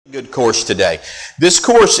Good course today. This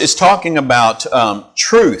course is talking about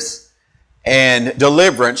truth and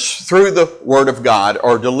deliverance through the Word of God,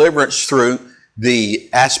 or deliverance through the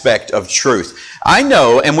aspect of truth. I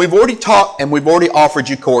know, and we've already taught, and we've already offered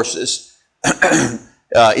you courses,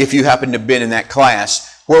 if you happen to have been in that class,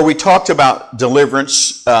 where we talked about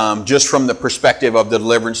deliverance just from the perspective of the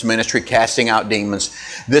deliverance ministry, casting out demons,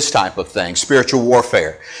 this type of thing, spiritual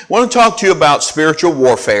warfare. I want to talk to you about spiritual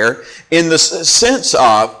warfare in the sense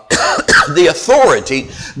of the authority,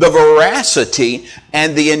 the veracity,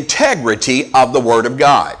 and the integrity of the Word of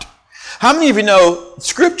God. How many of you know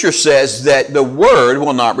Scripture says that the Word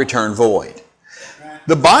will not return void?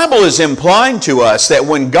 The Bible is implying to us that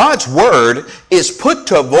when God's Word is put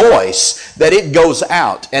to voice, that it goes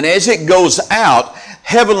out. And as it goes out,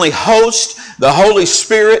 heavenly hosts, the Holy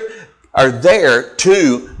Spirit are there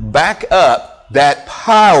to back up that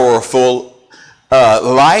powerful,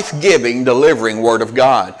 life-giving, delivering Word of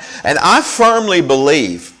God. And I firmly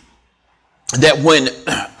believe that when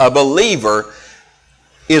a believer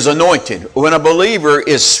is anointed, when a believer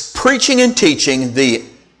is preaching and teaching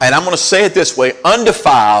and I'm going to say it this way,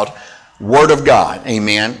 undefiled Word of God,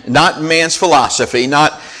 amen. Not man's philosophy,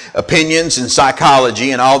 not opinions and psychology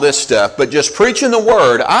and all this stuff, but just preaching the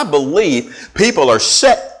Word. I believe people are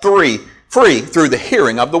set free through the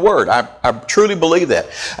hearing of the Word. I truly believe that.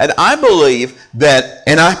 And I believe that,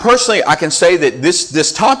 and I can say that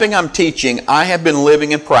this topic I'm teaching, I have been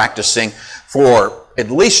living and practicing for at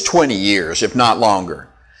least 20 years, if not longer,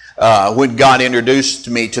 when God introduced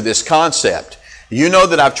me to this concept. You know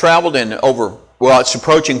that I've traveled in it's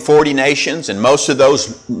approaching 40 nations, and most of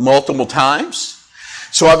those multiple times.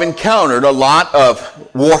 So I've encountered a lot of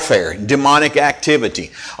warfare, demonic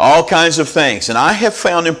activity, all kinds of things. And I have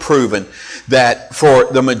found and proven that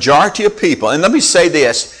for the majority of people, and let me say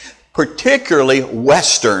this, particularly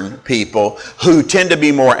Western people who tend to be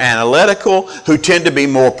more analytical, who tend to be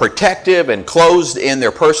more protective and closed in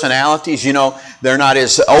their personalities. You know, they're not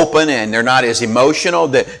as open and they're not as emotional.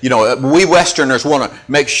 That, you know, we Westerners want to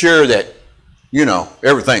make sure that, you know,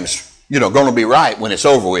 everything's, you know, going to be right when it's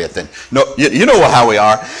over with. And no, you know how we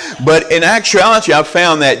are. But in actuality, I've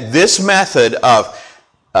found that this method of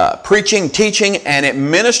preaching, teaching, and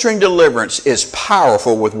administering deliverance is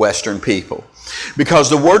powerful with Western people. Because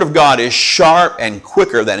the Word of God is sharp and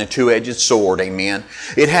quicker than a two-edged sword, amen.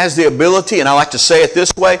 It has the ability, and I like to say it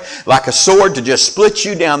this way, like a sword to just split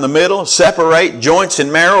you down the middle, separate joints and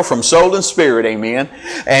marrow from soul and spirit, amen.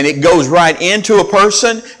 And it goes right into a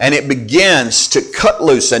person, and it begins to cut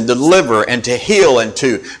loose and deliver and to heal and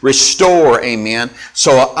to restore, amen.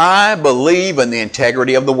 So I believe in the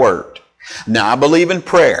integrity of the Word. Now, I believe in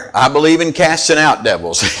prayer. I believe in casting out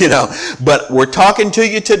devils, you know. But we're talking to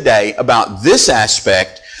you today about this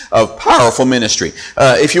aspect of powerful ministry.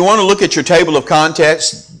 If you want to look at your table of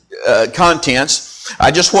contents,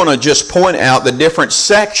 I just want to point out the different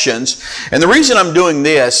sections. And the reason I'm doing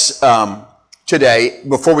this today,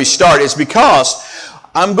 before we start, is because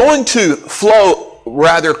I'm going to flow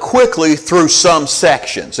rather quickly through some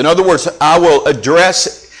sections. In other words, I will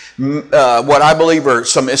address what I believe are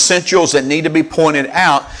some essentials that need to be pointed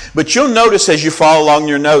out. But you'll notice as you follow along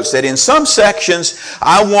your notes that in some sections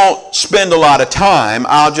I won't spend a lot of time.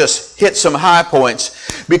 I'll just hit some high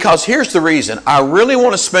points, because here's the reason. I really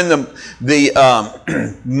want to spend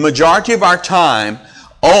the majority of our time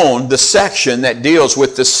on the section that deals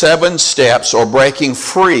with the 7 steps or breaking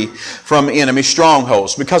free from enemy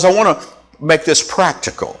strongholds, because I want to make this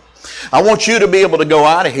practical. I want you to be able to go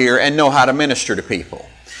out of here and know how to minister to people.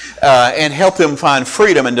 And help them find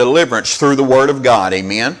freedom and deliverance through the Word of God.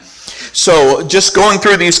 Amen. So just going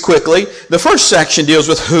through these quickly. The first section deals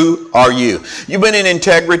with who are you. You've been in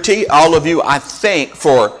integrity, all of you, I think,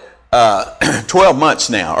 for 12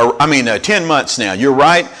 months now. 10 months now. You're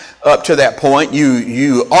right up to that point.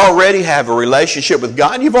 You already have a relationship with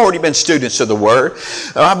God. You've already been students of the Word.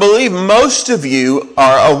 I believe most of you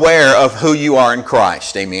are aware of who you are in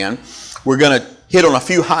Christ. Amen. We're going to hit on a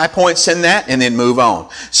few high points in that and then move on.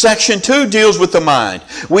 Section 2 deals with the mind.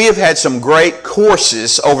 We have had some great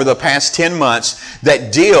courses over the past 10 months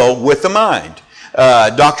that deal with the mind.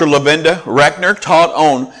 Dr. Lavinda Reckner taught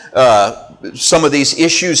on some of these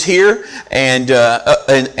issues here, and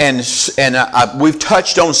we've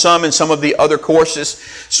touched on some in some of the other courses.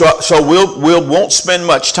 So we won't spend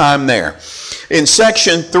much time there. In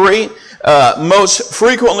section 3, most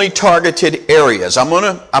frequently targeted areas. I'm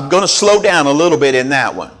going to slow down a little bit in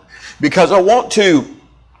that one, because I want to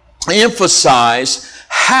emphasize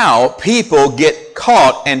how people get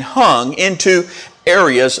caught and hung into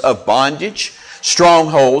areas of bondage,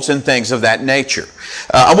 strongholds, and things of that nature.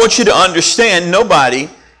 I want you to understand nobody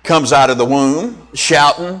comes out of the womb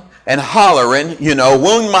shouting and hollering,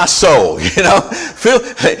 wound my soul,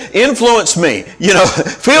 influence me,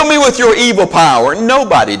 fill me with your evil power.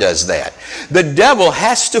 Nobody does that. The devil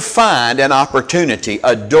has to find an opportunity,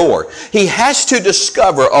 a door. He has to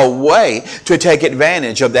discover a way to take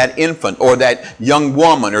advantage of that infant or that young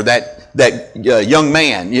woman or that young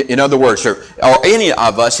man, in other words, or any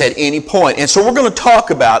of us at any point. And so we're going to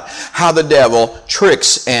talk about how the devil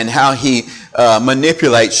tricks and how he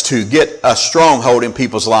manipulates to get a stronghold in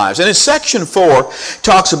people's lives. And in section 4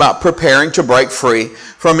 talks about preparing to break free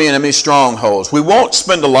from enemy strongholds. We won't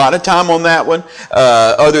spend a lot of time on that one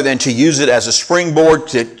other than to use it as a springboard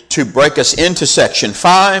to break us into section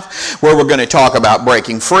 5, where we're going to talk about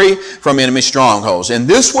breaking free from enemy strongholds. And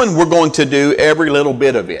this one we're going to do every little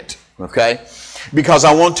bit of it, okay? Because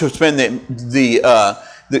I want to spend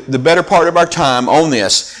the better part of our time on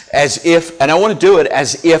this and I want to do it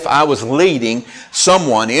as if I was leading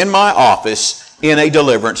someone in my office in a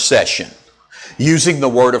deliverance session using the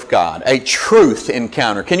Word of God, a truth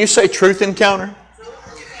encounter. Can you say truth encounter?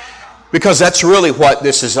 Because that's really what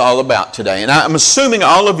this is all about today. And I'm assuming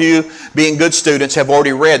all of you, being good students, have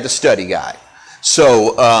already read the study guide.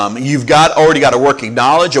 So you've already got a working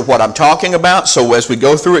knowledge of what I'm talking about. So as we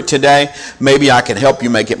go through it today, maybe I can help you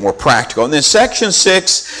make it more practical. And then section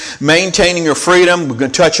 6, maintaining your freedom. We're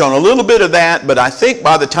going to touch on a little bit of that, but I think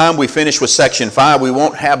by the time we finish with section 5, we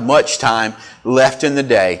won't have much time left in the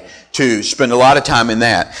day to spend a lot of time in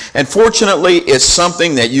that. And fortunately, it's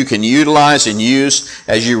something that you can utilize and use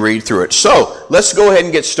as you read through it. So let's go ahead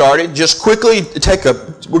and get started. Just quickly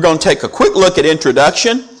we're going to take a quick look at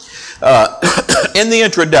introduction. In the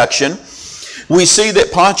introduction, we see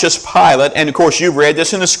that Pontius Pilate, and of course you've read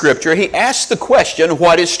this in the scripture, he asked the question,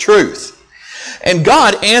 what is truth? And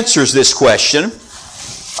God answers this question,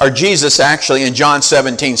 or Jesus actually, in John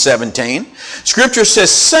 17:17. Scripture says,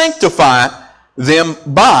 sanctify them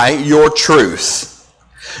by your truth.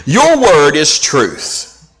 Your word is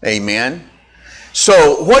truth. Amen.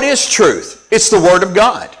 So what is truth? It's the Word of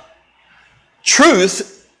God.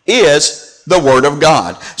 Truth is the Word of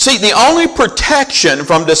God. See, the only protection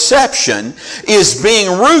from deception is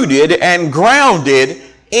being rooted and grounded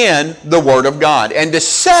in the Word of God. And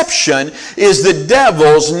deception is the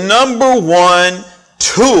devil's number one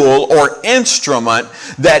tool or instrument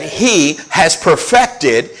that he has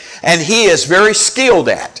perfected and he is very skilled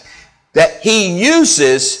at, that he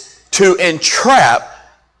uses to entrap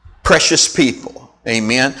precious people.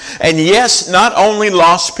 Amen. And yes, not only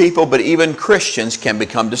lost people, but even Christians can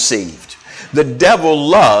become deceived. The devil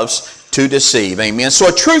loves to deceive. Amen. So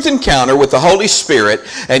a truth encounter with the Holy Spirit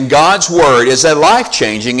and God's Word is a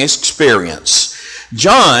life-changing experience.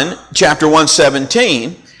 John chapter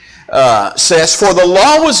 1:17 says, for the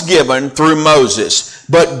law was given through Moses,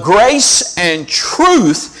 but grace and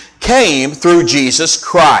truth came through Jesus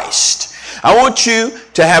Christ. I want you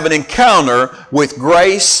to have an encounter with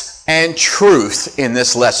grace and truth in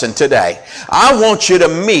this lesson today. I want you to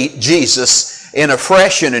meet Jesus in a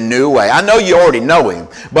fresh and a new way. I know you already know Him,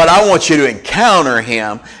 but I want you to encounter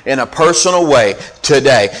Him in a personal way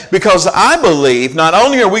today. Because I believe not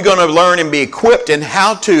only are we going to learn and be equipped in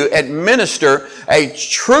how to administer a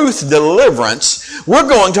truth deliverance, we're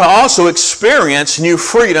going to also experience new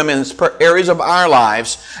freedom in areas of our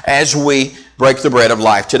lives as we break the bread of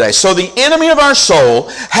life today. So the enemy of our soul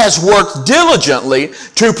has worked diligently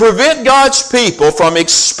to prevent God's people from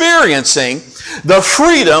experiencing the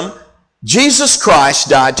freedom Jesus Christ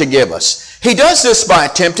died to give us. He does this by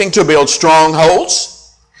attempting to build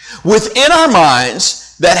strongholds within our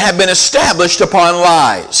minds that have been established upon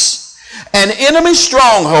lies. An enemy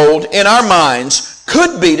stronghold in our minds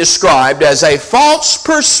could be described as a false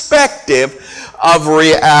perspective of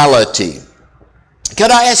reality.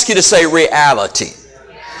 Could I ask you to say reality?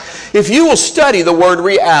 If you will study the word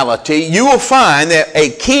reality, you will find that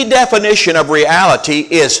a key definition of reality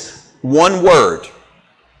is one word.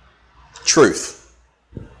 Truth.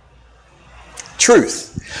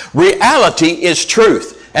 Truth. Reality is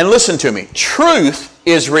truth. And listen to me. Truth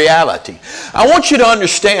is reality. I want you to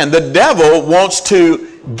understand the devil wants to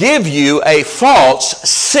give you a false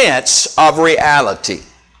sense of reality.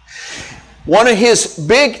 One of his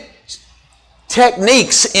big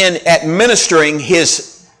techniques in administering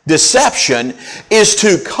his deception is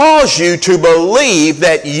to cause you to believe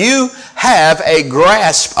that you have a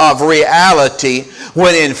grasp of reality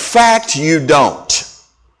when in fact you don't.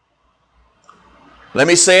 Let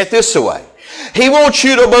me say it this way. He wants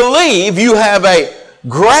you to believe you have a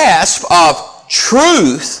grasp of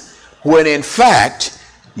truth when in fact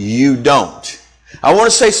you don't. I want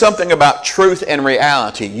to say something about truth and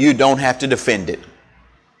reality. You don't have to defend it.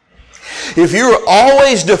 if you're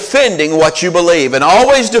always defending what you believe and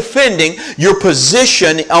always defending your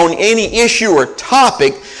position on any issue or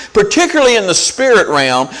topic, particularly in the spirit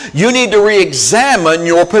realm, you need to re-examine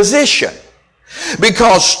your position.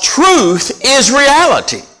 Because truth is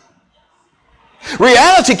reality.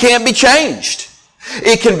 Reality can't be changed.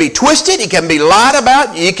 It can be twisted. It can be lied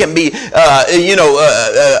about. It can be,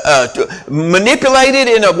 manipulated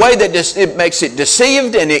in a way that it makes it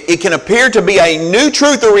deceived, and it can appear to be a new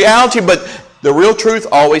truth or reality, but the real truth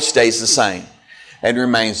always stays the same and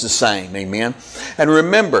remains the same. Amen. And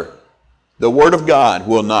remember, the Word of God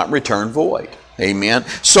will not return void. Amen.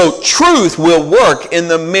 So truth will work in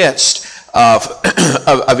the midst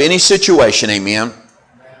of any situation. Amen.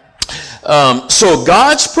 So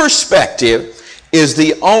God's perspective is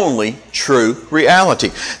the only true reality.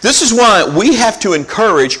 This is why we have to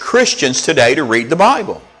encourage Christians today to read the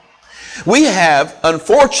Bible. We have,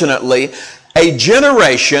 unfortunately, a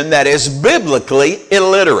generation that is biblically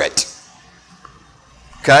illiterate.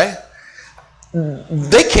 Okay?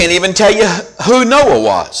 They can't even tell you who Noah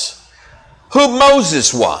was, who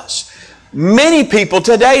Moses was. Many people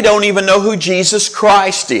today don't even know who Jesus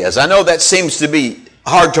Christ is. I know that seems to be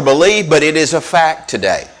hard to believe, but it is a fact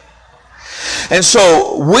today. And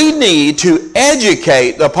so we need to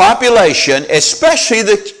educate the population, especially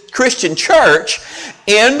the Christian church,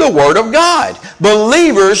 in the Word of God.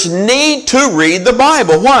 Believers need to read the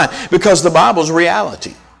Bible. Why? Because the Bible is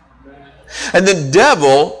reality. And the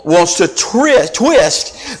devil wants to twist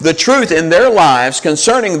the truth in their lives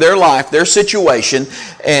concerning their life, their situation,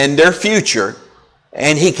 and their future.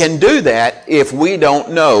 And he can do that if we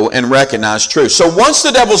don't know and recognize truth. So once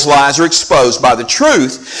the devil's lies are exposed by the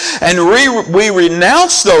truth and we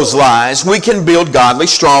renounce those lies, we can build godly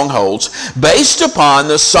strongholds based upon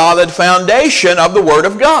the solid foundation of the Word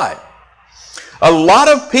of God. A lot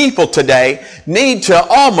of people today need to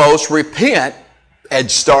almost repent and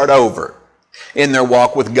start over in their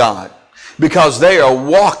walk with God, because they are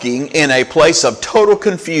walking in a place of total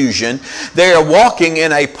confusion. They are walking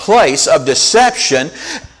in a place of deception,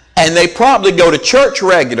 and they probably go to church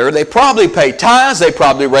regular. They probably pay tithes. They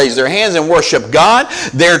probably raise their hands and worship God.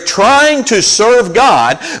 They're trying to serve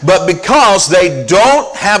God, but because they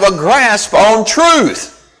don't have a grasp on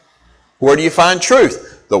truth. Where do you find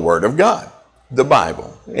truth? The Word of God, the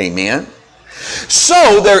Bible. Amen.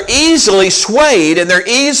 So they're easily swayed and they're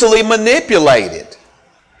easily manipulated.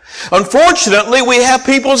 Unfortunately, we have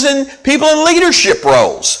people in leadership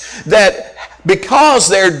roles that, because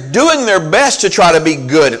they're doing their best to try to be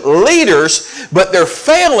good leaders, but they're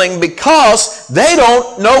failing because they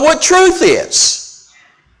don't know what truth is.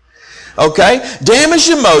 Okay? Damaged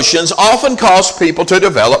emotions often cause people to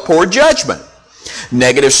develop poor judgment.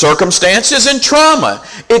 Negative circumstances and trauma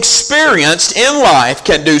experienced in life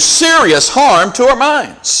can do serious harm to our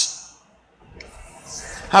minds.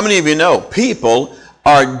 How many of you know people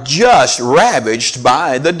are just ravaged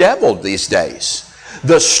by the devil these days?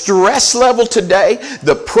 The stress level today,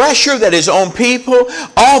 the pressure that is on people,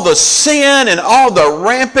 all the sin and all the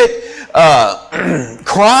rampant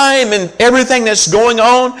crime and everything that's going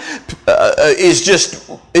on is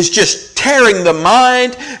just tearing the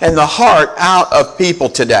mind and the heart out of people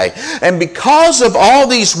today. And because of all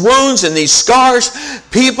these wounds and these scars,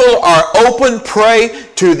 people are open prey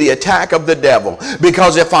to the attack of the devil.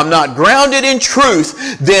 Because if I'm not grounded in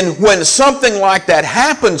truth, then when something like that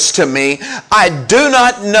happens to me, I do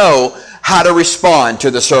not know how to respond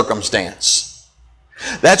to the circumstance.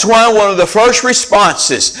 That's why one of the first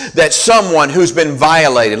responses that someone who's been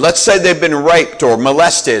violated, let's say they've been raped or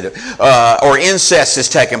molested or incest has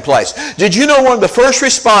taken place. Did you know one of the first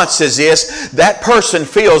responses is that person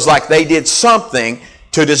feels like they did something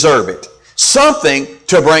to deserve it, something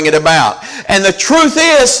to bring it about. And the truth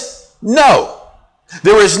is, no.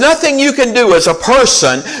 There is nothing you can do as a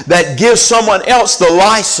person that gives someone else the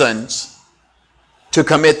license to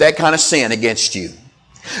commit that kind of sin against you.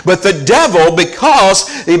 But the devil,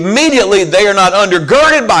 because immediately they are not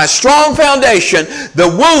undergirded by a strong foundation,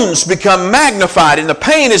 the wounds become magnified and the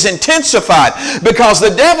pain is intensified, because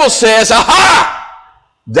the devil says, aha!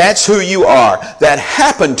 That's who you are. That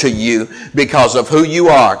happened to you because of who you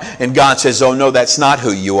are. And God says, oh no, that's not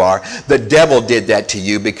who you are. The devil did that to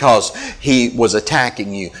you because he was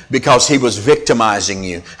attacking you, because he was victimizing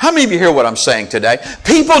you. How many of you hear what I'm saying today?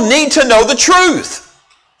 People need to know the truth.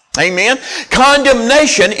 Amen.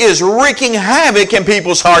 Condemnation is wreaking havoc in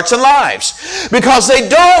people's hearts and lives because they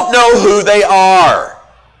don't know who they are.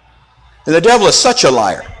 And the devil is such a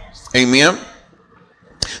liar. Amen.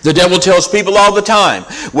 The devil tells people all the time,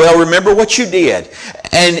 well, remember what you did.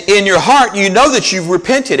 And in your heart, you know that you've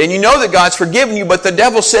repented and you know that God's forgiven you, but the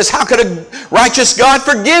devil says, how could a righteous God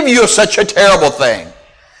forgive you of such a terrible thing?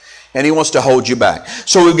 And he wants to hold you back.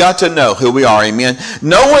 So we've got to know who we are, amen.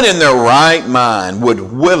 No one in their right mind would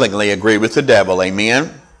willingly agree with the devil,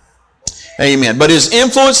 amen. Amen. But his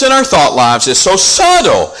influence in our thought lives is so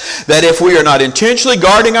subtle that if we are not intentionally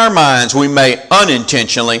guarding our minds, we may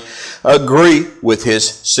unintentionally agree with his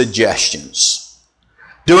suggestions.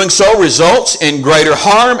 Doing so results in greater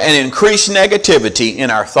harm and increased negativity in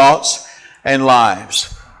our thoughts and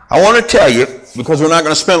lives. I want to tell you, because we're not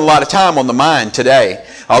going to spend a lot of time on the mind today,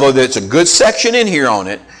 although there's a good section in here on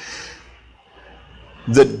it,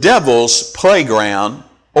 the devil's playground,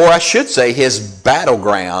 or I should say his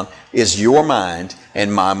battleground, is your mind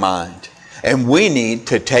and my mind. And we need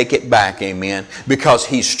to take it back, amen, because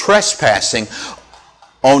he's trespassing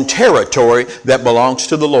on territory that belongs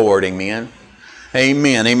to the Lord, amen.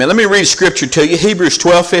 Amen, amen. Let me read scripture to you. Hebrews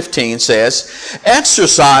 12:15 says,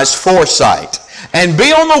 exercise foresight and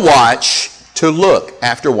be on the watch to look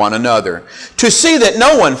after one another, to see that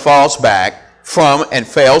no one falls back from and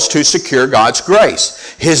fails to secure God's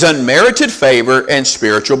grace, his unmerited favor and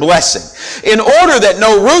spiritual blessing, in order that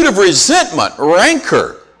no root of resentment,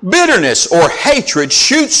 rancor, bitterness, or hatred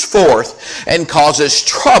shoots forth and causes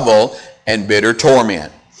trouble and bitter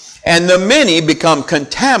torment, and the many become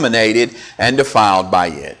contaminated and defiled by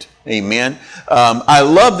it. Amen. I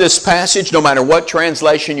love this passage no matter what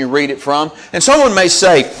translation you read it from. And someone may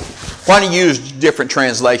say, why do you use different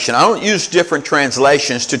translation? I don't use different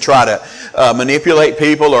translations to try to manipulate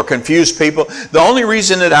people or confuse people. The only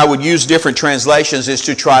reason that I would use different translations is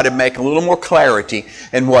to try to make a little more clarity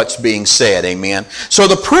in what's being said. Amen. So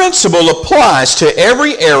the principle applies to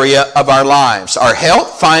every area of our lives. Our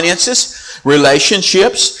health, finances,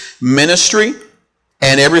 relationships, ministry,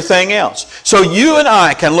 and everything else. So you and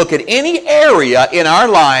I can look at any area in our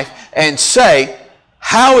life and say,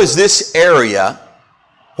 how is this area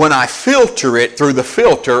when I filter it through the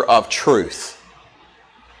filter of truth?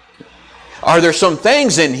 Are there some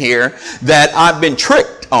things in here that I've been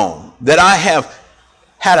tricked on, that I have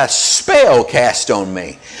had a spell cast on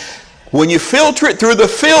me? When you filter it through the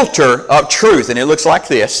filter of truth, and it looks like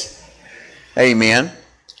this, amen.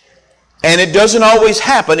 And it doesn't always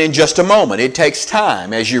happen in just a moment. It takes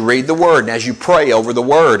time as you read the Word and as you pray over the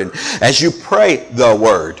Word and as you pray the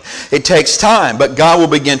Word. It takes time, but God will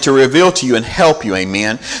begin to reveal to you and help you,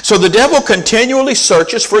 amen. So the devil continually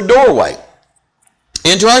searches for a doorway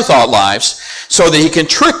into our thought lives so that he can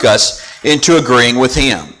trick us into agreeing with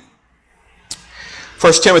him.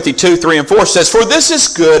 1 Timothy 2:3-4 says, for this is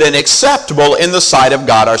good and acceptable in the sight of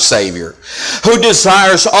God our Savior, who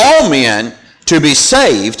desires all men to be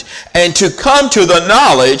saved and to come to the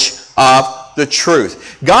knowledge of the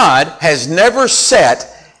truth. God has never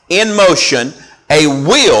set in motion a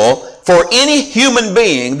will for any human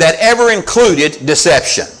being that ever included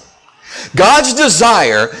deception. God's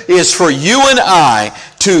desire is for you and I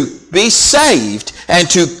to be saved and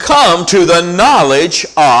to come to the knowledge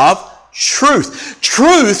of truth.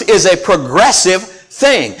 Truth is a progressive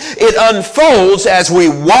thing. It unfolds as we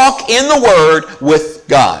walk in the Word with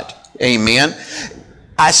God. Amen.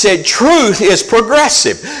 I said truth is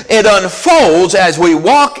progressive. It unfolds as we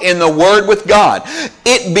walk in the Word with God.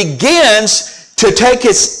 It begins to take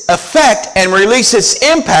its effect and release its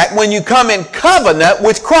impact when you come in covenant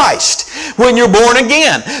with Christ. When you're born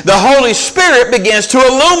again, the Holy Spirit begins to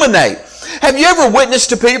illuminate. Have you ever witnessed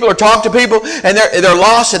to people or talked to people and they're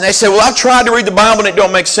lost and they say, well, I've tried to read the Bible and it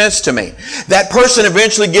don't make sense to me. That person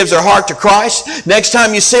eventually gives their heart to Christ. Next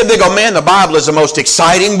time you see them, they go, man, the Bible is the most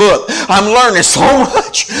exciting book. I'm learning so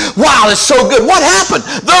much. Wow, it's so good. What happened?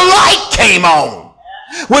 The light came on.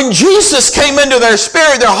 When Jesus came into their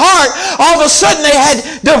spirit, their heart, all of a sudden they had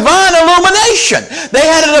divine illumination. They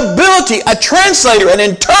had an ability, a translator, an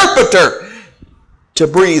interpreter, to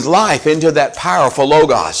breathe life into that powerful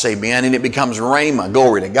Logos, amen, and it becomes Rhema,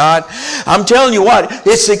 glory to God. I'm telling you what,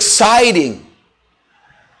 it's exciting.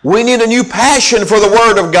 We need a new passion for the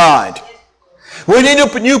Word of God. We need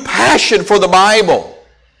a new passion for the Bible.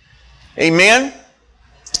 Amen?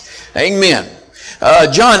 Amen.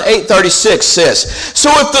 John 8:36 says, so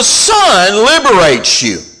if the Son liberates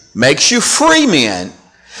you, makes you free men,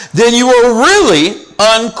 then you are really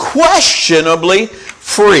unquestionably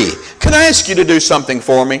free. Can I ask you to do something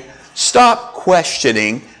for me? Stop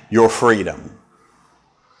questioning your freedom.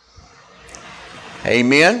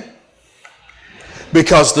 Amen?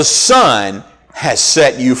 Because the Son has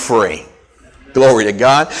set you free. Glory to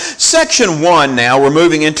God. Section 1 now, we're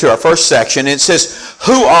moving into our first section. It says,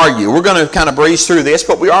 who are you? We're going to kind of breeze through this,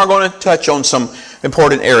 but we are going to touch on some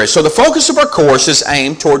important areas. So the focus of our course is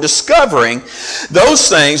aimed toward discovering those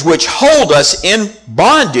things which hold us in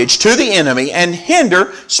bondage to the enemy and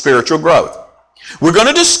hinder spiritual growth. We're going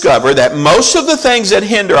to discover that most of the things that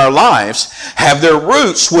hinder our lives have their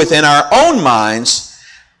roots within our own minds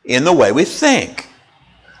in the way we think.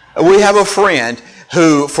 We have a friend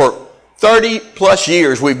who for 30 plus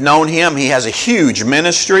years we've known him. He has a huge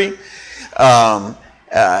ministry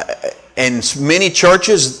in many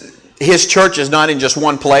churches. His church is not in just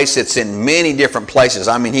one place. It's in many different places.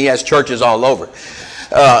 I mean, he has churches all over.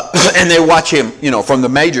 And they watch him, from the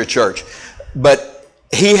major church. But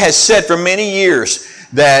he has said for many years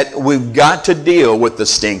that we've got to deal with the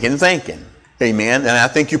stinking thinking. Amen. And I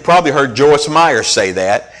think you probably heard Joyce Meyer say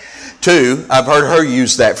that too. I've heard her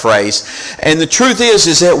use that phrase. And the truth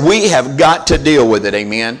is that we have got to deal with it.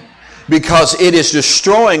 Amen. Because it is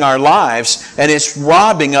destroying our lives and it's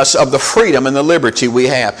robbing us of the freedom and the liberty we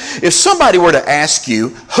have. If somebody were to ask you,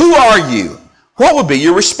 who are you? What would be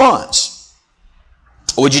your response?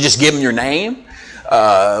 Would you just give them your name?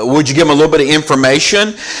 Would you give them a little bit of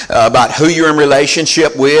information about who you're in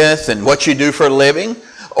relationship with and what you do for a living?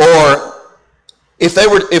 Or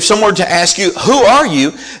if someone were to ask you, who are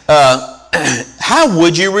you? How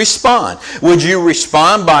would you respond? Would you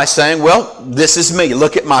respond by saying, well, this is me,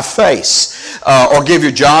 look at my face? Or give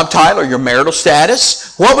your job title or your marital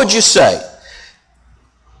status? What would you say?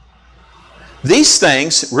 These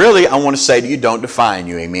things, really, I want to say to you, don't define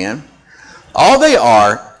you, amen? All they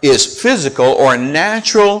are is physical or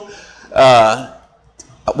natural,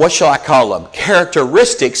 what shall I call them?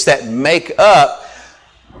 Characteristics that make up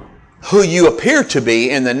who you appear to be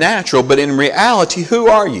in the natural, but in reality, who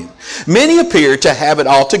are you? Many appear to have it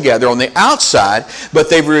all together on the outside, but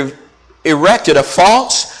they've erected a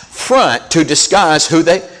false front to disguise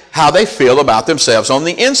how they feel about themselves on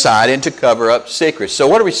the inside and to cover up secrets. So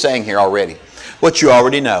what are we saying here already? What you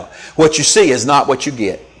already know. What you see is not what you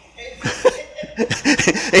get.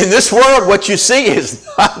 In this world, what you see is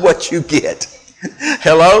not what you get.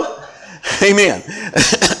 Hello? Amen.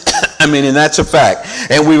 And that's a fact.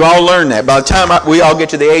 And we've all learned that. By the time we all get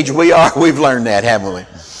to the age we are, we've learned that, haven't we?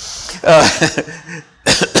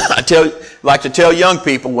 Like to tell young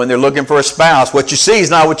people when they're looking for a spouse, what you see is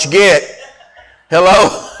not what you get.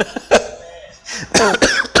 Hello?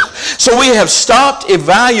 So we have stopped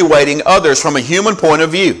evaluating others from a human point of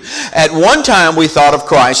view. At one time, we thought of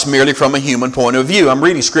Christ merely from a human point of view. I'm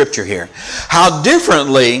reading scripture here. How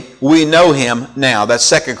differently we know him now. That's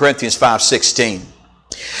 2 Corinthians 5:16.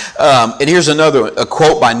 And here's a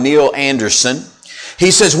quote by Neil Anderson. He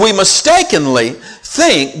says, we mistakenly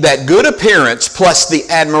think that good appearance plus the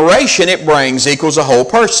admiration it brings equals a whole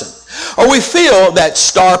person. Or we feel that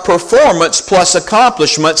star performance plus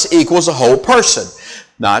accomplishments equals a whole person.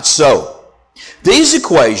 Not so. These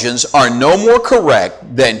equations are no more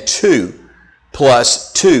correct than 2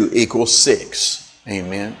 plus 2 equals 6.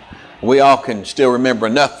 Amen. We all can still remember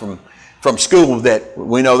enough from school that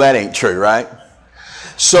we know that ain't true, right?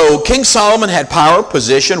 So King Solomon had power,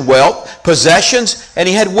 position, wealth, possessions, and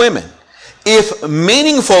he had women. If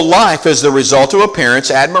meaningful life is the result of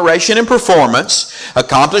appearance, admiration, and performance,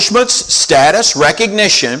 accomplishments, status,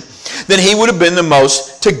 recognition, then he would have been the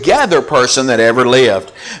most together person that ever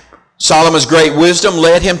lived. Solomon's great wisdom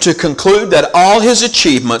led him to conclude that all his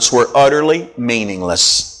achievements were utterly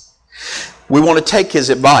meaningless. We want to take his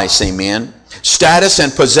advice, amen. Status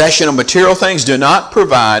and possession of material things do not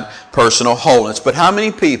provide personal wholeness. But how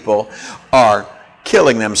many people are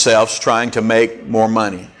killing themselves trying to make more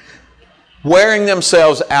money? Wearing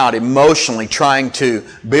themselves out emotionally trying to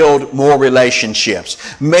build more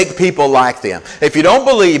relationships. Make people like them. If you don't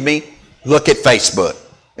believe me, look at Facebook.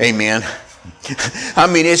 Amen.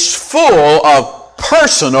 It's full of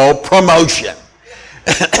personal promotion.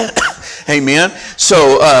 Amen.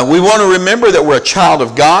 So we want to remember that we're a child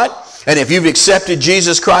of God. And if you've accepted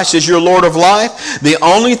Jesus Christ as your Lord of life, the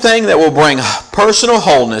only thing that will bring personal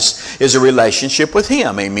wholeness is a relationship with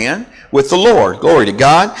him. Amen. With the Lord. Glory to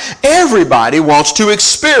God. Everybody wants to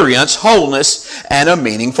experience wholeness and a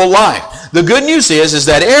meaningful life. The good news is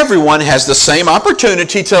that everyone has the same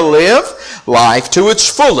opportunity to live life to its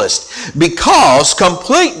fullest, because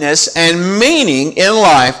completeness and meaning in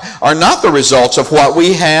life are not the results of what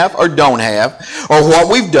we have or don't have, or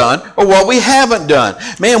what we've done or what we haven't done.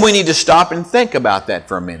 Man, we need to stop and think about that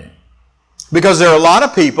for a minute. Because there are a lot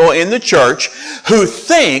of people in the church who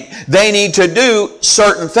think they need to do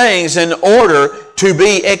certain things in order to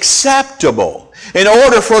be acceptable, in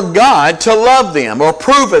order for God to love them or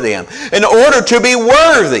approve of them, in order to be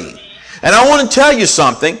worthy. And I want to tell you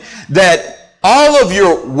something, that all of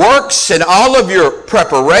your works and all of your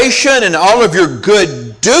preparation and all of your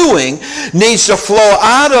good doing needs to flow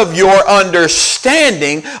out of your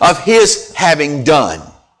understanding of His having done.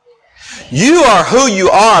 You are who you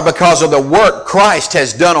are because of the work Christ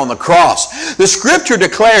has done on the cross. The Scripture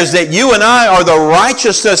declares that you and I are the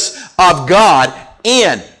righteousness of God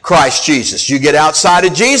in Christ Jesus. You get outside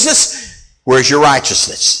of Jesus, where's your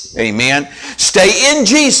righteousness? Amen. Stay in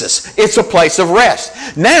Jesus. It's a place of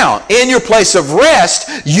rest. Now, in your place of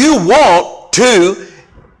rest, you want to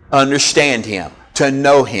understand Him, to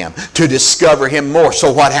know Him, to discover Him more.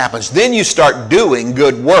 So what happens? Then you start doing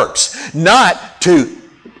good works, not to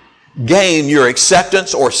gain your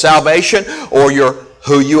acceptance or salvation or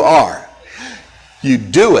who you are. You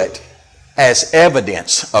do it as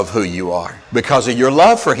evidence of who you are because of your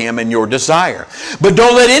love for Him and your desire. But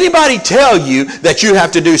don't let anybody tell you that you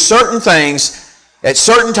have to do certain things at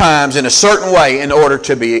certain times in a certain way in order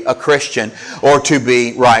to be a Christian or to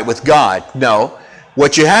be right with God. No.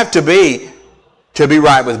 What you have to be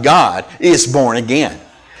right with God is born again.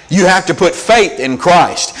 You have to put faith in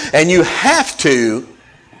Christ, and you have to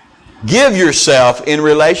give yourself in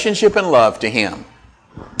relationship and love to Him.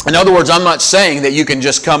 In other words, I'm not saying that you can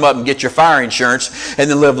just come up and get your fire insurance and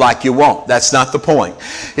then live like you want. That's not the point.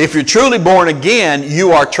 If you're truly born again,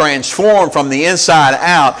 you are transformed from the inside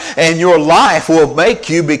out, and your life will make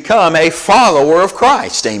you become a follower of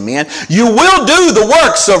Christ. Amen. You will do the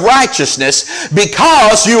works of righteousness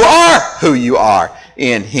because you are who you are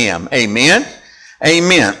in Him. Amen.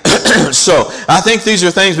 Amen. So, I think these are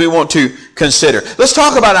things we want to consider. Let's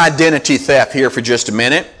talk about identity theft here for just a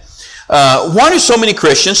minute. Why do so many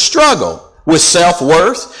Christians struggle with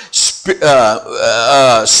self-worth,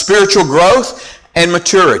 spiritual growth, and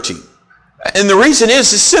maturity? And the reason is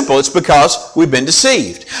simple. It's because we've been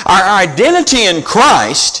deceived. Our identity in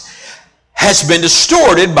Christ has been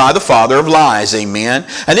distorted by the father of lies. Amen.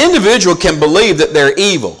 An individual can believe that they're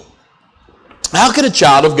evil. How can a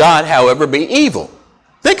child of God, however, be evil?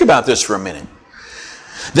 Think about this for a minute.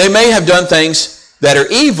 They may have done things that are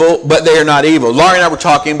evil, but they are not evil. Laurie and I were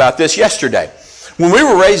talking about this yesterday. When we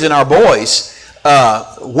were raising our boys,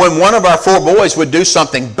 when one of our 4 boys would do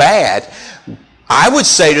something bad, I would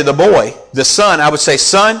say to the boy, the son, I would say,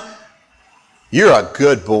 son, you're a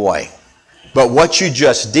good boy, but what you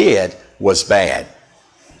just did was bad.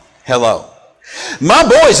 Hello. My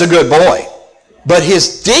boy's a good boy, but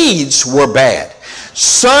his deeds were bad.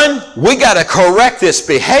 Son, we got to correct this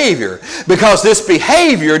behavior because this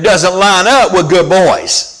behavior doesn't line up with good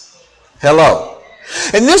boys. Hello.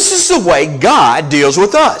 And this is the way God deals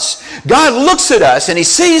with us. God looks at us and He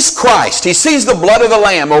sees Christ. He sees the blood of the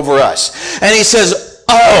Lamb over us. And He says,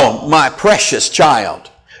 oh, my precious child,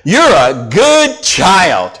 you're a good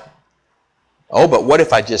child. Oh, but what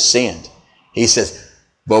if I just sinned? He says,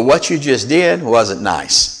 but what you just did wasn't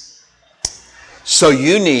nice. So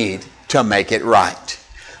you need to make it right.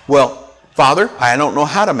 Well, Father, I don't know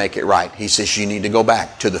how to make it right. He says you need to go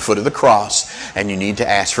back to the foot of the cross and you need to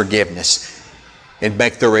ask forgiveness and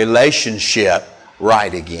make the relationship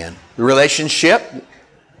right again. The relationships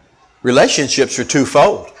are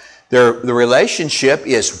twofold. The relationship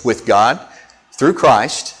is with God through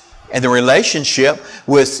Christ, and the relationship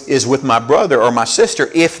is with my brother or my sister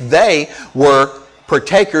if they were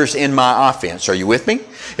partakers in my offense. Are you with me?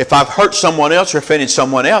 If I've hurt someone else or offended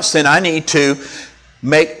someone else, then I need to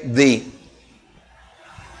make the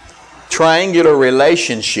triangular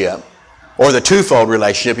relationship or the twofold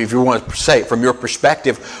relationship, if you want to say it from your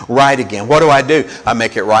perspective, right again. What do? I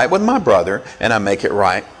make it right with my brother and I make it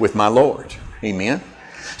right with my Lord. Amen.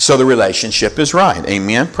 So the relationship is right.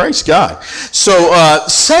 Amen. Praise God. So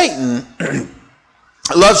Satan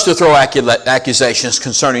loves to throw accusations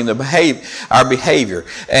concerning our behavior.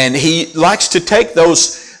 And he likes to take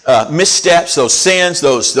those missteps, those sins,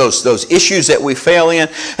 those issues that we fail in,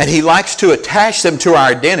 and he likes to attach them to our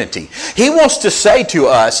identity. He wants to say to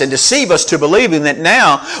us and deceive us to believing that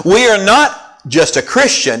now we are not just a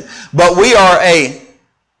Christian, but we are a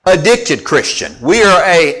addicted Christian. We are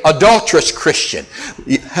a adulterous Christian.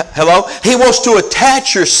 Hello? He wants to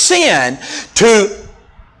attach your sin to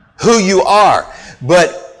who you are.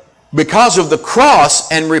 But because of the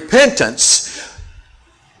cross and repentance,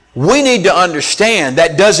 we need to understand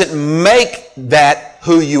that doesn't make that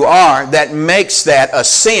who you are. That makes that a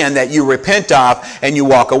sin that you repent of and you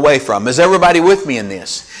walk away from. Is everybody with me in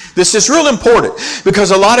this? This is real important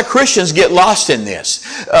because a lot of Christians get lost in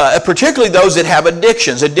this, particularly those that have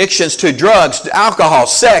addictions to drugs, alcohol,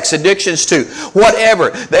 sex, addictions to whatever.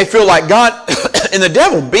 They feel like God and the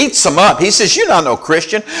devil beats them up. He says, you're not no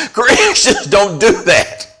Christian. Christians don't do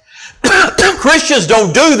that. Christians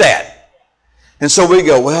don't do that. And so we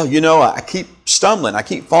go, well, you know, I keep stumbling. I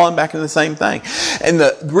keep falling back into the same thing. And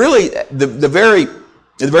the very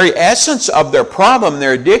The very essence of their problem,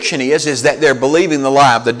 their addiction is that they're believing the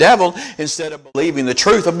lie of the devil instead of believing the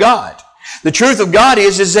truth of God. The truth of God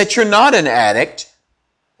is that you're not an addict.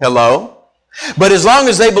 Hello? But as long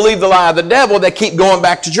as they believe the lie of the devil, they keep going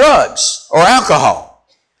back to drugs or alcohol.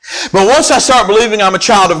 But once I start believing I'm a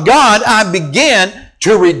child of God, I begin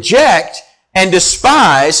to reject and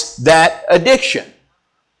despise that addiction.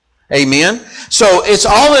 Amen? So it's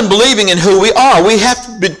all in believing in who we are. We have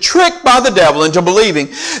to be tricked by the devil into believing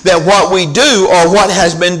that what we do or what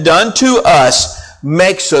has been done to us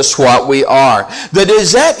makes us what we are. The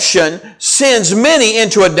deception sends many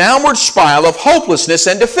into a downward spiral of hopelessness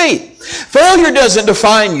and defeat. Failure doesn't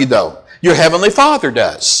define you, though. Your Heavenly Father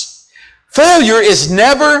does. Failure is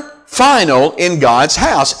never final in God's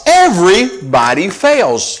house. Everybody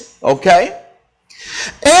fails, okay?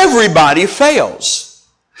 Everybody fails.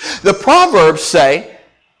 The Proverbs say,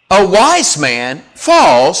 a wise man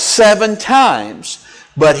falls 7 times,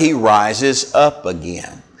 but he rises up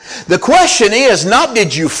again. The question is not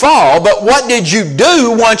did you fall, but what did you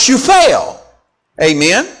do once you fell?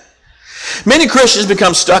 Amen? Many Christians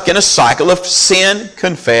become stuck in a cycle of sin,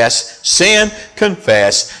 confess, sin,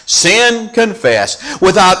 confess, sin, confess,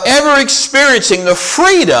 without ever experiencing the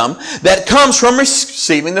freedom that comes from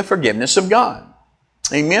receiving the forgiveness of God.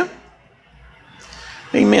 Amen?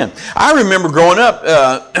 Amen. I remember growing up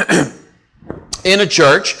in a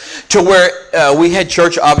church to where we had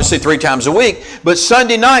church obviously 3 times a week, but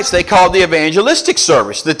Sunday nights they called the evangelistic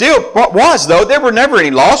service. The deal was, though, there were never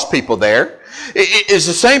any lost people there. It's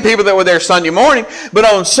the same people that were there Sunday morning, but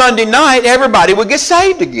on Sunday night everybody would get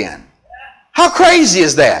saved again. How crazy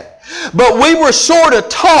is that? But we were sort of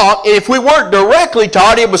taught, if we weren't directly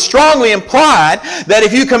taught, it was strongly implied that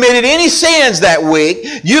if you committed any sins that week,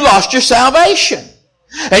 you lost your salvation.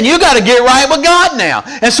 And you got to get right with God now.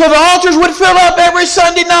 And so the altars would fill up every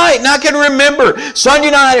Sunday night. And I can remember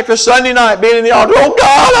Sunday night after Sunday night being in the altar. Oh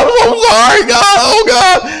God, I'm so sorry, God. Oh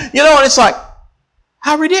God. You know, and it's like,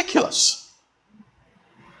 how ridiculous.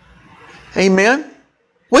 Amen.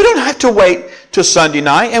 We don't have to wait till Sunday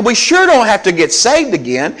night. And we sure don't have to get saved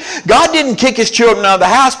again. God didn't kick His children out of the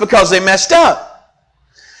house because they messed up.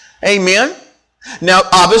 Amen. Now,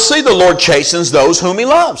 obviously, the Lord chastens those whom He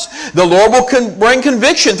loves. The Lord will bring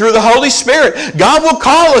conviction through the Holy Spirit. God will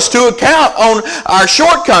call us to account on our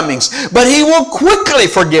shortcomings, but He will quickly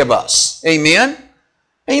forgive us. Amen?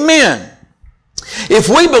 Amen. If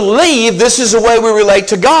we believe this is the way we relate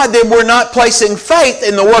to God, then we're not placing faith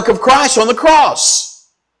in the work of Christ on the cross.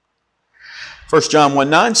 1 John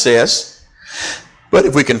 1:9 says, but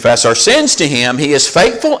if we confess our sins to Him, He is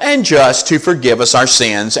faithful and just to forgive us our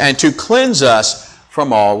sins and to cleanse us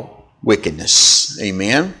from all wickedness.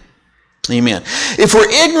 Amen. Amen. If we're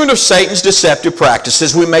ignorant of Satan's deceptive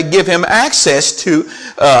practices, we may give him access to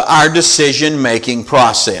our decision-making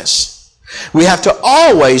process. We have to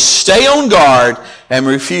always stay on guard and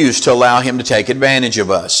refuse to allow him to take advantage of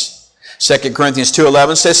us. 2 Corinthians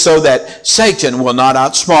 2:11 says, so that Satan will not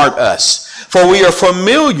outsmart us. For we are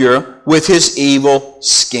familiar with his evil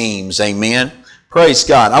schemes. Amen. Praise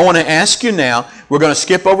God. I want to ask you now, we're going to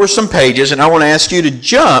skip over some pages, and I want to ask you to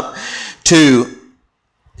jump to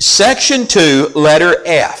Section 2, letter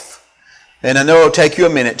F. And I know it'll take you a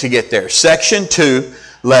minute to get there. Section 2,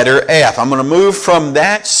 letter F. I'm going to move from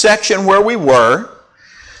that section where we were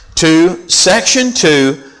to Section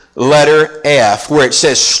 2, letter F, where it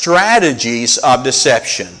says strategies of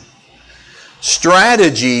deception.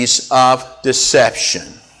 Strategies of deception.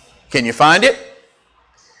 Can you find it?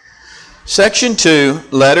 Section 2,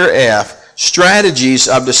 letter F, strategies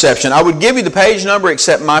of deception. I would give you the page number,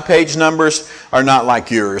 except my page numbers are not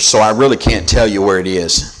like yours, so I really can't tell you where it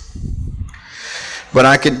is. But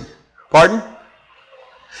I can, pardon?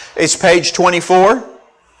 It's page 24.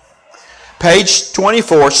 Page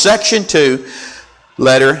 24, section 2,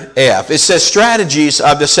 letter F. It says strategies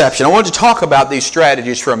of deception. I want to talk about these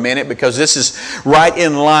strategies for a minute because this is right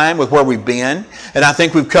in line with where we've been. And I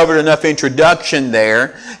think we've covered enough introduction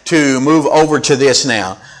there to move over to this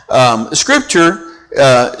now. The scripture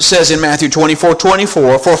says in Matthew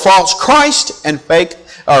 24:24, for false Christ and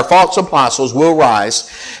false apostles will rise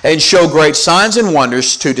and show great signs and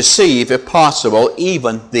wonders to deceive, if possible,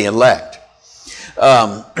 even the elect.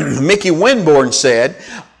 Mickey Winborn said,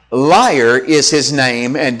 liar is his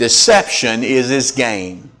name and deception is his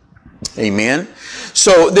game. Amen.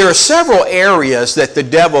 So there are several areas that the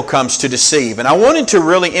devil comes to deceive. And I wanted to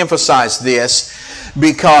really emphasize this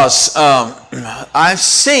because I've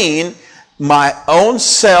seen my own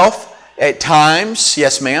self at times.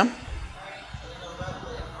 Yes, ma'am?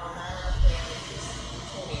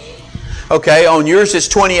 Okay, on yours it's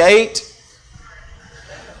 28.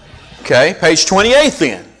 Okay, page 28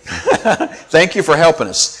 then. Thank you for helping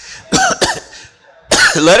us.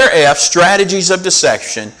 Letter F, strategies of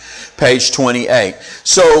deception, page 28.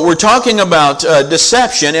 So we're talking about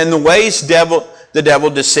deception and the ways the devil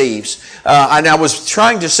deceives. And I was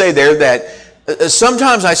trying to say there that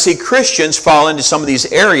sometimes I see Christians fall into some of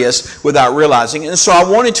these areas without realizing. And so I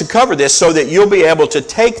wanted to cover this so that you'll be able to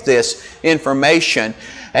take this information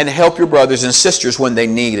and help your brothers and sisters when they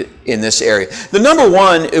need it in this area. The number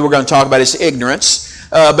one we're going to talk about is ignorance.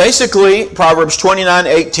 Basically, Proverbs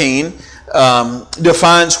 29:18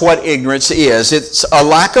 defines what ignorance is. It's a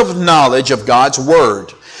lack of knowledge of God's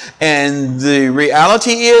Word. And the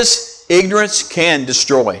reality is, ignorance can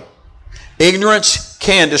destroy. Ignorance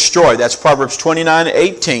can destroy. That's Proverbs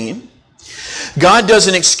 29:18. God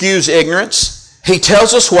doesn't excuse ignorance. He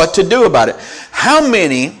tells us what to do about it. How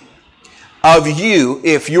many of you,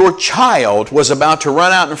 if your child was about to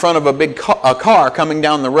run out in front of a car coming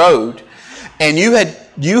down the road, and you had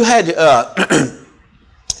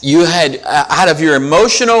out of your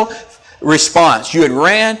emotional response, you had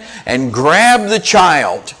ran and grabbed the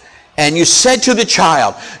child, and you said to the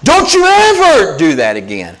child, "Don't you ever do that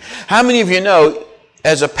again." How many of you know,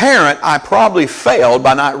 as a parent, I probably failed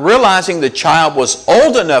by not realizing the child was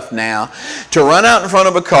old enough now to run out in front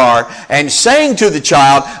of a car and saying to the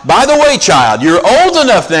child, "By the way, child, you're old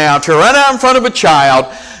enough now to run out in front of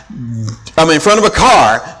in front of a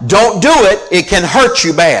car. Don't do it. It can hurt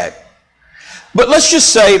you bad." But let's just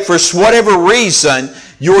say, for whatever reason,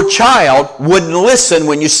 your child wouldn't listen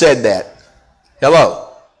when you said that. Hello?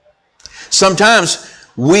 Sometimes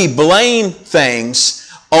we blame things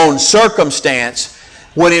on circumstance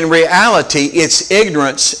when in reality it's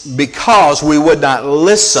ignorance because we would not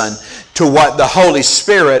listen to what the Holy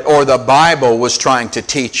Spirit or the Bible was trying to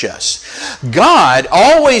teach us. God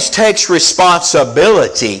always takes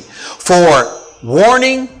responsibility for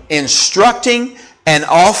warning, instructing, and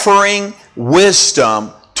offering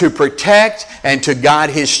wisdom to protect and to guide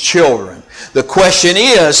His children. The question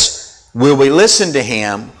is, will we listen to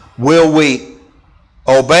Him? Will we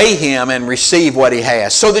obey Him and receive what He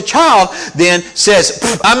has? So the child then says,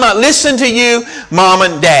 "I'm not listening to you, Mom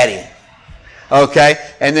and Daddy." Okay?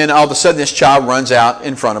 And then all of a sudden this child runs out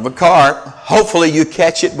in front of a car. Hopefully you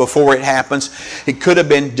catch it before it happens. It could have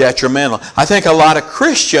been detrimental. I think a lot of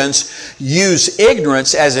Christians use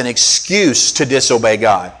ignorance as an excuse to disobey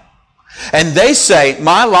God. And they say,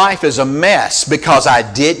 "My life is a mess because I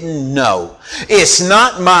didn't know. It's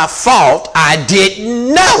not my fault. I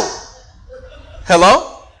didn't know." Hello?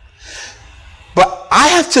 But I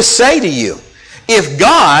have to say to you, if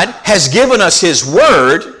God has given us His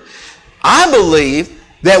Word, I believe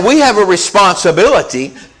that we have a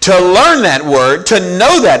responsibility to learn that Word, to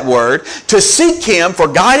know that Word, to seek Him for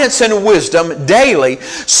guidance and wisdom daily,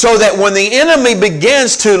 so that when the enemy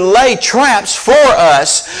begins to lay traps for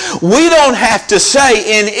us, we don't have to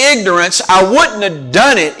say in ignorance, "I wouldn't have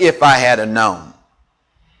done it if I had known."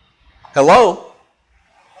 Hello?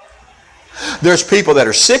 There's people that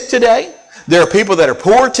are sick today. There are people that are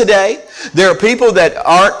poor today. There are people that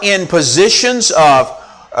aren't in positions of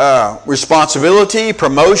responsibility,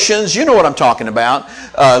 promotions. You know what I'm talking about.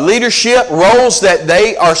 Leadership, roles that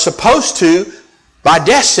they are supposed to, by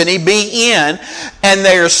destiny, be in. And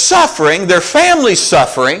they are suffering. Their family's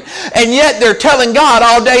suffering. And yet they're telling God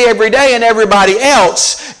all day, every day, and everybody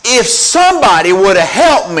else, "If somebody would have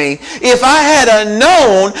helped me, if I had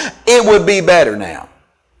known, it would be better now."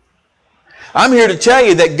 I'm here to tell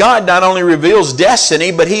you that God not only reveals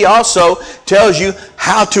destiny, but He also tells you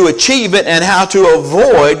how to achieve it and how to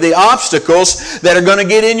avoid the obstacles that are going to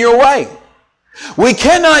get in your way. We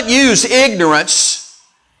cannot use ignorance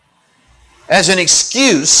as an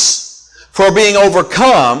excuse for being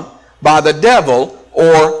overcome by the devil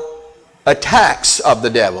or attacks of the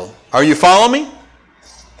devil. Are you following me?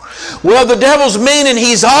 Well, the devil's mean and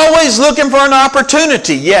he's always looking for an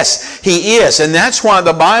opportunity. Yes, he is. And that's why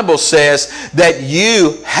the Bible says that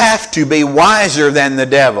you have to be wiser than the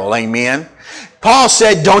devil. Amen. Paul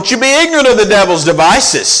said, "Don't you be ignorant of the devil's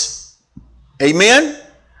devices." Amen.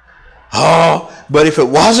 Oh, but if it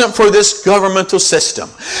wasn't for this governmental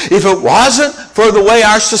system, if it wasn't for the way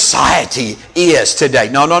our society is today,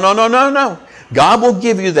 no. God will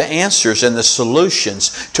give you the answers and the solutions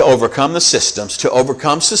to overcome the systems, to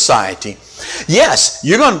overcome society. Yes,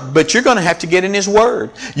 but you're going to have to get in His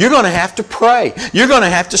Word. You're going to have to pray. You're going to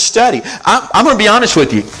have to study. I'm going to be honest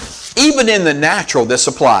with you. Even in the natural, this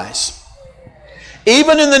applies.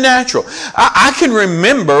 Even in the natural. I can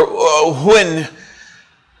remember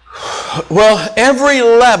every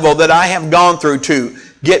level that I have gone through to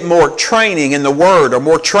get more training in the Word or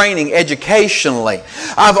more training educationally.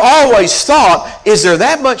 I've always thought, is there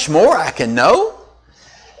that much more I can know?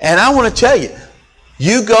 And I want to tell you,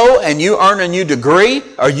 you go and you earn a new degree,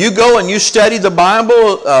 or you go and you study the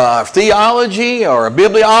Bible, theology or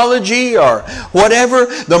bibliology or whatever,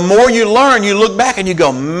 the more you learn, you look back and you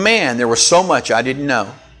go, man, there was so much I didn't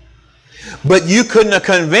know. But you couldn't have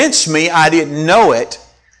convinced me I didn't know it,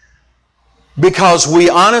 because we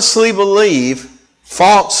honestly believe,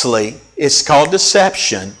 falsely, it's called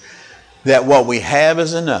deception, that what we have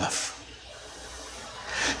is enough.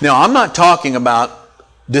 Now, I'm not talking about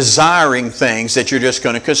desiring things that you're just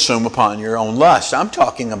going to consume upon your own lust. I'm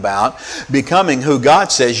talking about becoming who God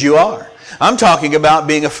says you are. I'm talking about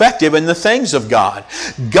being effective in the things of God.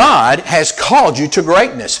 God has called you to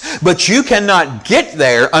greatness, but you cannot get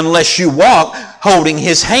there unless you walk holding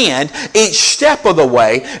His hand each step of the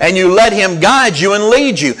way, and you let Him guide you and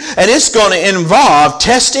lead you. And it's going to involve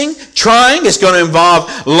testing, trying. It's going to involve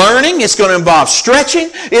learning. It's going to involve stretching.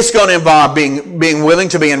 It's going to involve being willing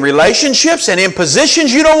to be in relationships and in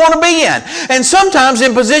positions you don't want to be in. And sometimes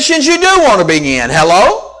in positions you do want to be in.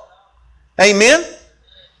 Hello? Amen?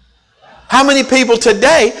 How many people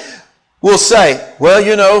today will say, well,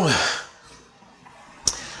 you know,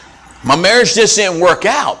 my marriage just didn't work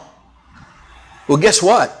out. Well, guess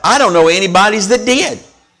what? I don't know anybody's that did.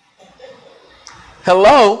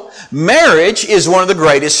 Hello? Marriage is one of the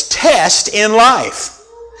greatest tests in life.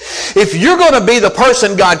 If you're going to be the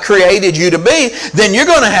person God created you to be, then you're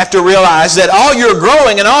going to have to realize that all your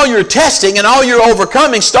growing and all your testing and all your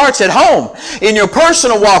overcoming starts at home, in your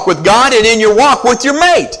personal walk with God and in your walk with your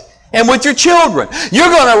mate and with your children. You're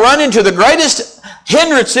going to run into the greatest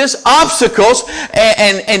hindrances, obstacles,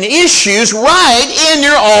 and issues right in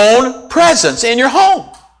your own presence, in your home.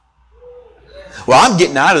 Well, I'm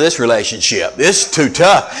getting out of this relationship. This is too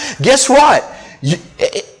tough. Guess what?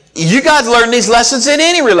 You got to learn these lessons in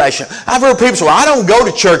any relationship. I've heard people say, well, I don't go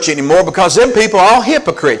to church anymore because them people are all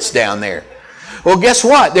hypocrites down there. Well, guess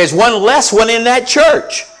what? There's one less one in that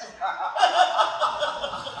church.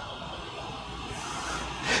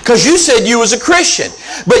 Because you said you was a Christian,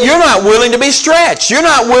 but you're not willing to be stretched. You're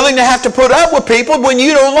not willing to have to put up with people when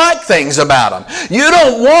you don't like things about them. You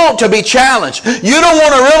don't want to be challenged. You don't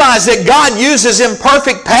want to realize that God uses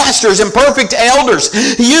imperfect pastors, imperfect elders.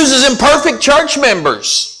 He uses imperfect church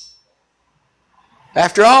members.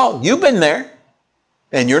 After all, you've been there,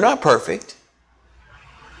 and you're not perfect.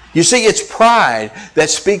 You see, it's pride that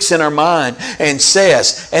speaks in our mind and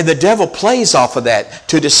says, and the devil plays off of that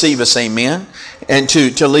to deceive us, amen, and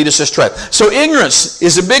to lead us astray. So ignorance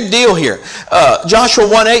is a big deal here. Joshua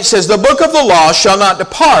 1:8 says, the book of the law shall not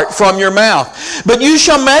depart from your mouth, but you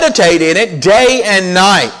shall meditate in it day and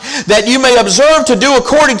night, that you may observe to do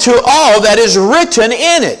according to all that is written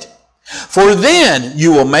in it. For then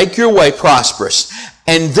you will make your way prosperous,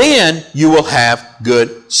 and then you will have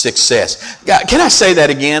good success. God, can I say that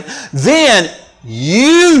again? Then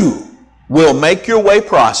you will make your way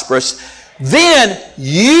prosperous. Then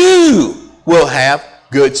you will have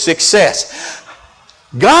good success.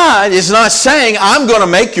 God is not saying, I'm going to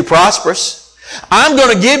make you prosperous. I'm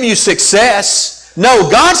going to give you success. No,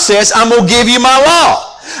 God says, I'm going to give you my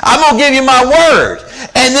law. I'm going to give you my word.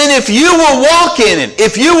 And then if you will walk in it,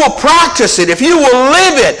 if you will practice it, if you will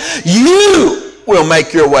live it, you will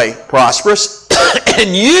make your way prosperous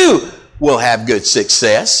and you will have good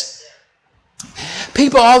success.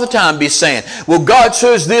 People all the time be saying, well, God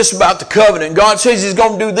says this about the covenant. God says He's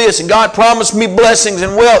going to do this. And God promised me blessings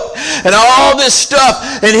and wealth and all this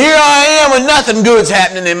stuff. And here I am and nothing good's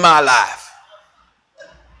happening in my life.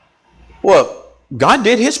 Well, God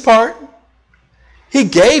did His part. He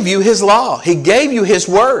gave you His law. He gave you His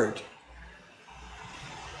word.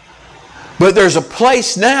 But there's a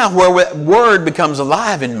place now where that word becomes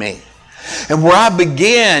alive in me. And where I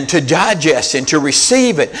begin to digest and to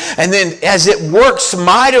receive it. And then as it works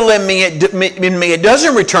mightily in me, it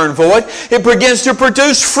doesn't return void. It begins to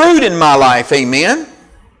produce fruit in my life. Amen.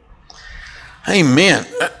 Amen.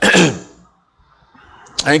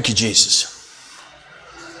 Thank you, Jesus.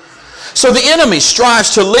 So the enemy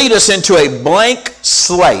strives to lead us into a blank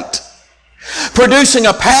slate, producing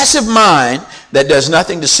a passive mind that does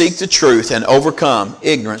nothing to seek the truth and overcome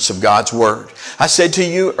ignorance of God's word. I said to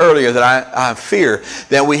you earlier that I fear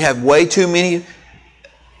that we have way too many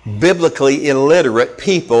biblically illiterate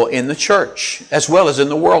people in the church as well as in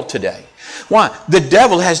the world today. Why? The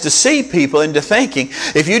devil has deceived people into thinking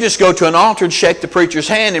if you just go to an altar and shake the preacher's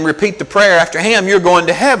hand and repeat the prayer after him, you're going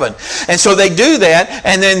to heaven. And so they do that,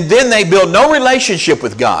 and then they build no relationship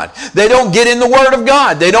with God. They don't get in the Word of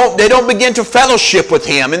God. They don't begin to fellowship with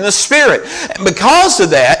Him in the Spirit. And because of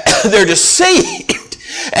that, they're deceived.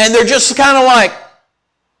 And they're just kind of like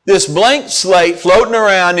this blank slate floating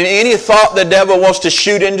around, and any thought the devil wants to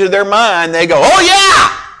shoot into their mind, they go, oh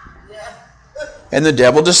yeah! And the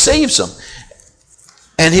devil deceives them.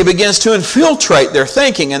 And he begins to infiltrate their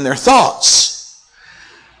thinking and their thoughts.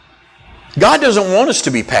 God doesn't want us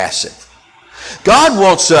to be passive. God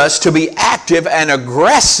wants us to be active and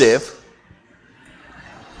aggressive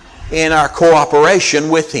in our cooperation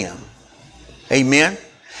with Him. Amen?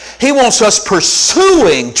 He wants us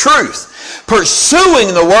pursuing truth,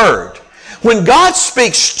 pursuing the Word. When God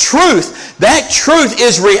speaks truth, that truth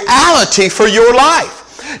is reality for your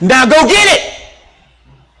life. Now go get it!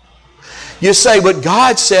 You say, but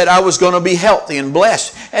God said I was going to be healthy and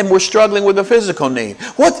blessed, and we're struggling with a physical need.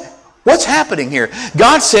 What's happening here?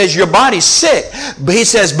 God says your body's sick. But He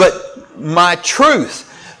says, but my truth,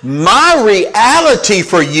 my reality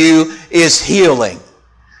for you is healing.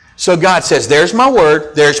 So God says, there's my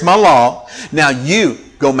word, there's my law. Now you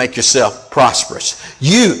go make yourself prosperous.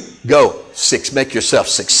 You go make yourself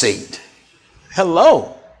succeed.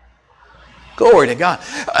 Hello. Glory to God.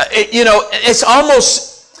 It's almost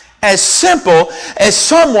as simple as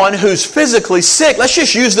someone who's physically sick. Let's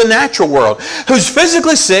just use the natural world. Who's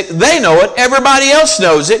physically sick, they know it, everybody else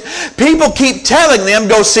knows it. People keep telling them,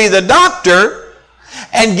 go see the doctor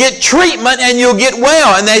and get treatment and you'll get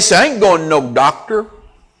well. And they say, I ain't going to no doctor.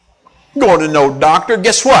 Going to no doctor.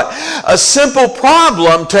 Guess what? A simple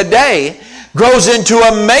problem today grows into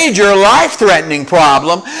a major life-threatening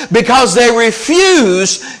problem because they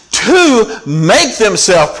refuse to make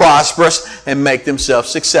themselves prosperous and make themselves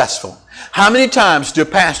successful. How many times do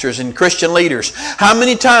pastors and Christian leaders, how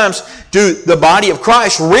many times do the body of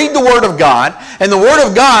Christ read the Word of God, and the Word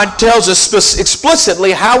of God tells us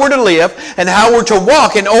explicitly how we're to live and how we're to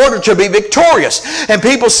walk in order to be victorious. And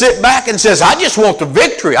people sit back and says, I just want the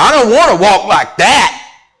victory. I don't want to walk like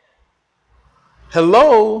that.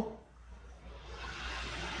 Hello?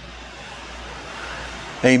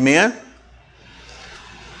 Amen?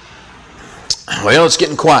 Well, it's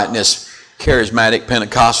getting quiet in this charismatic,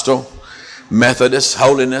 Pentecostal, Methodist,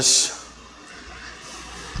 holiness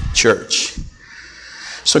church.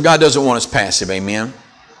 So God doesn't want us passive, amen?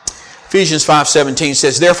 Ephesians 5:17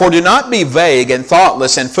 says, therefore do not be vague and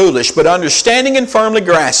thoughtless and foolish, but understanding and firmly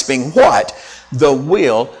grasping what the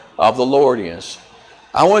will of the Lord is.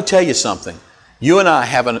 I want to tell you something. You and I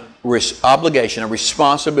have an obligation, a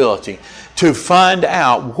responsibility to find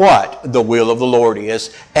out what the will of the Lord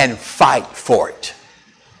is and fight for it.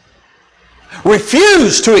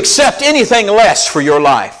 Refuse to accept anything less for your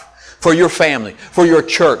life, for your family, for your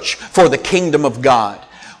church, for the kingdom of God.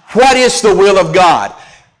 What is the will of God?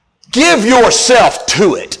 Give yourself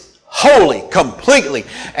to it. Wholly, completely,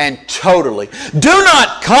 and totally. Do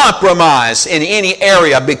not compromise in any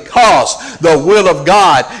area because the will of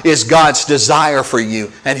God is God's desire for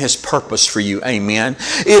you and His purpose for you. Amen.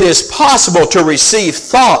 It is possible to receive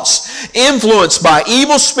thoughts influenced by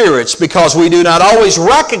evil spirits because we do not always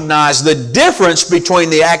recognize the difference between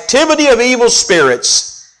the activity of evil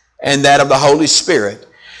spirits and that of the Holy Spirit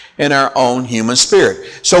in our own human spirit.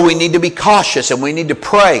 So we need to be cautious and we need to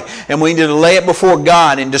pray and we need to lay it before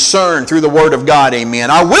God and discern through the Word of God.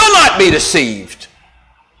 Amen. I will not be deceived.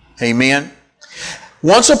 Amen.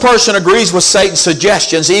 Once a person agrees with Satan's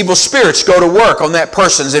suggestions, evil spirits go to work on that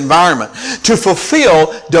person's environment to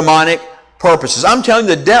fulfill demonic purposes. I'm telling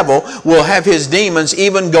you, the devil will have his demons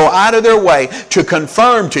even go out of their way to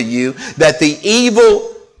confirm to you that the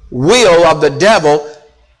evil will of the devil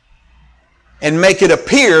and make it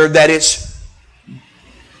appear that it's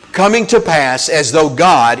coming to pass as though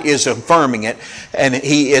God is affirming it and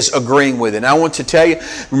He is agreeing with it. And I want to tell you,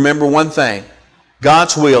 remember one thing.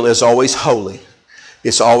 God's will is always holy.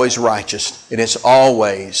 It's always righteous. And it's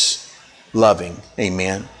always loving.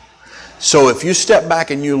 Amen. So if you step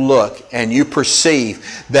back and you look and you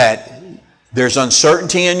perceive that there's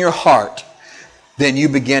uncertainty in your heart, then you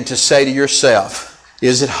begin to say to yourself,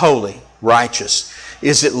 is it holy, righteous?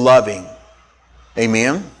 Is it loving?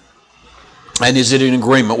 Amen? And is it in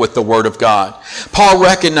agreement with the Word of God? Paul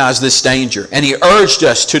recognized this danger, and he urged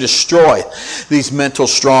us to destroy these mental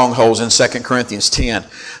strongholds in 2 Corinthians 10,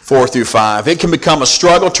 4 through 5. It can become a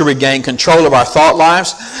struggle to regain control of our thought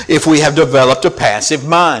lives if we have developed a passive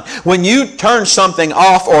mind. When you turn something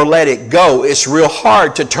off or let it go, it's real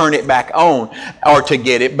hard to turn it back on or to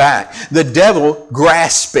get it back. The devil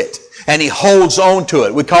grasps it. And he holds on to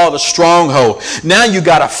it. We call it a stronghold. Now you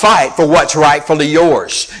got to fight for what's rightfully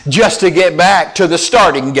yours, just to get back to the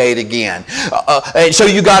starting gate again. And so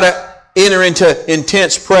you got to enter into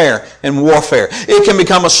intense prayer and warfare. It can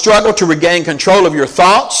become a struggle to regain control of your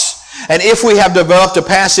thoughts. And if we have developed a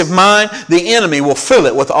passive mind, the enemy will fill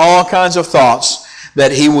it with all kinds of thoughts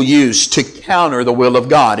that He will use to counter the will of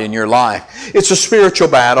God in your life. It's a spiritual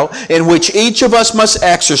battle in which each of us must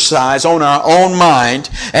exercise on our own mind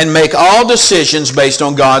and make all decisions based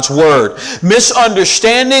on God's Word.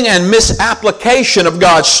 Misunderstanding and misapplication of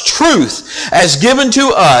God's truth as given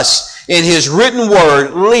to us in His written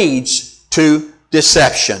Word leads to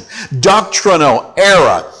deception. Doctrinal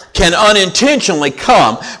error can unintentionally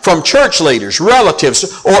come from church leaders,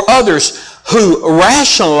 relatives, or others who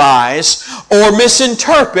rationalize or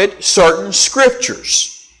misinterpret certain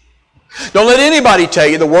scriptures. Don't let anybody tell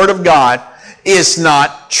you the Word of God is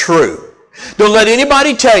not true. Don't let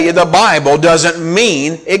anybody tell you the Bible doesn't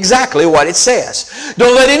mean exactly what it says.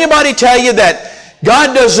 Don't let anybody tell you that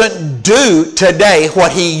God doesn't do today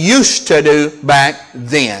what He used to do back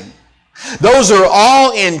then. Those are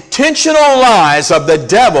all intentional lies of the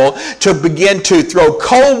devil to begin to throw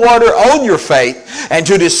cold water on your faith and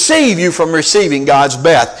to deceive you from receiving God's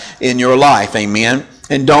best in your life. Amen.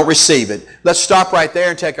 And don't receive it. Let's stop right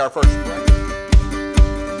there and take our first break.